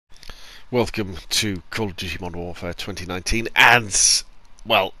Welcome to Call of Duty Modern Warfare 2019, and,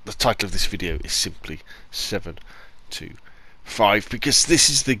 well, the title of this video is simply 725, because this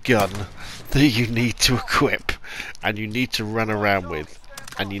is the gun that you need to equip, and you need to run around with,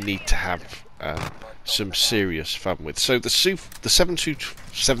 and you need to have some serious fun with. So the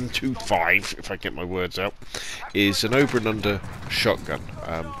 725, if I get my words out, is an over and under shotgun.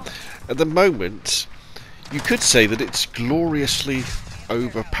 At the moment, you could say that it's gloriously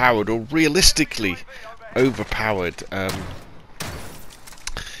overpowered, or realistically overpowered.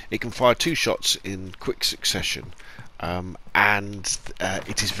 It can fire 2 shots in quick succession, and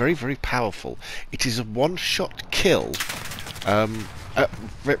it is very, very powerful. It is a one-shot kill at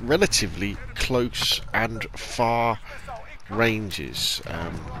relatively close and far ranges.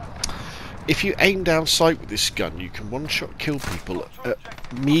 If you aim down sight with this gun, you can one-shot kill people at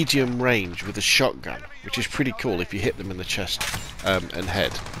medium range with a shotgun, which is pretty cool if you hit them in the chest and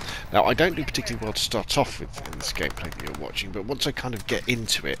head. Now, I don't do particularly well to start off with in this gameplay that you're watching, but once I kind of get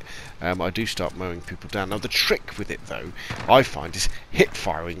into it, I do start mowing people down. Now, the trick with it, though, I find, is hip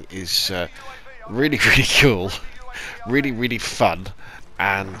firing is really, really cool, really, really fun,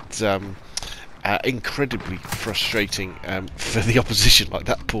 and incredibly frustrating for the opposition, like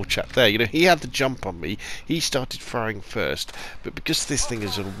that poor chap there. You know, he had the jump on me, he started firing first, but because this thing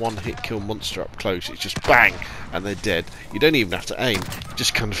is a one-hit kill monster up close, it's just bang, and they're dead. You don't even have to aim, you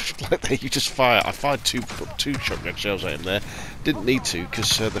just kind of, like that, you just fire. I fired two shotgun shells at him there, didn't need to,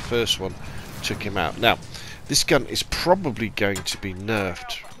 because the first one took him out. Now, this gun is probably going to be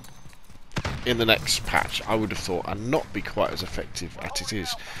nerfed in the next patch, I would have thought, and not be quite as effective as it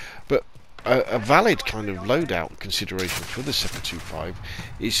is. But a valid kind of loadout consideration for the 725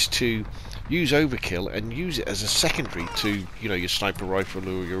 is to use overkill and use it as a secondary to, you know, your sniper rifle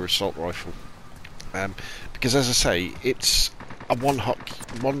or your assault rifle, because, as I say, it's a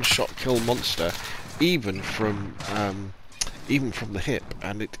one-shot kill monster, even from the hip,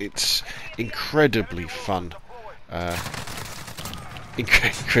 and it's incredibly fun.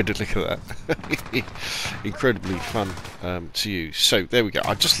 Incredibly, look at that. Incredibly fun to use. So there we go.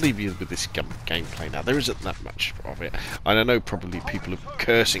 I'll just leave you with this gameplay now. There isn't that much of it, and I know probably people are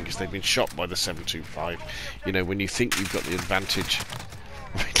cursing because they've been shot by the 725. You know, when you think you've got the advantage.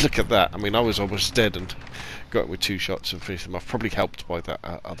 Look at that. I mean, I was almost dead and got with 2 shots and finished them off. Probably helped by that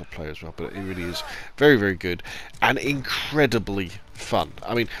other player as well, but it really is very, very good and incredibly fun.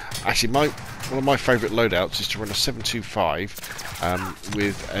 I mean, actually, one of my favourite loadouts is to run a 725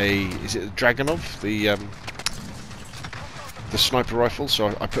 with is it a Dragonov, the sniper rifle. So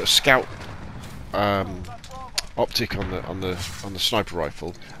I put a scout optic on the sniper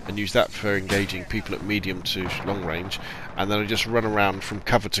rifle and use that for engaging people at medium to long range, and then I just run around from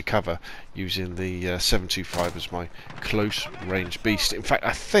cover to cover using the 725 as my close range beast. In fact,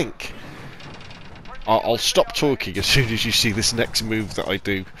 I think I'll stop talking as soon as you see this next move that I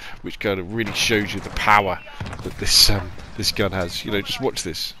do, which kind of really shows you the power that this gun has. You know, just watch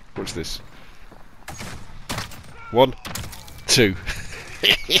this. Watch this. 1, 2.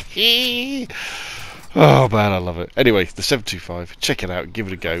 Oh man, I love it. Anyway, the 725, check it out, give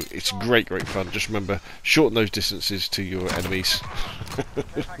it a go. It's great, great fun. Just remember, shorten those distances to your enemies,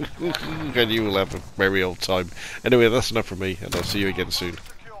 and you will have a very old time. Anyway, that's enough from me, and I'll see you again soon.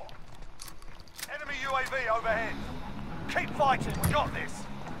 Enemy UAV overhead. Keep fighting, we got this.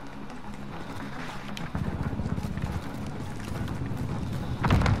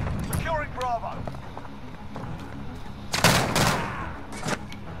 Securing Bravo.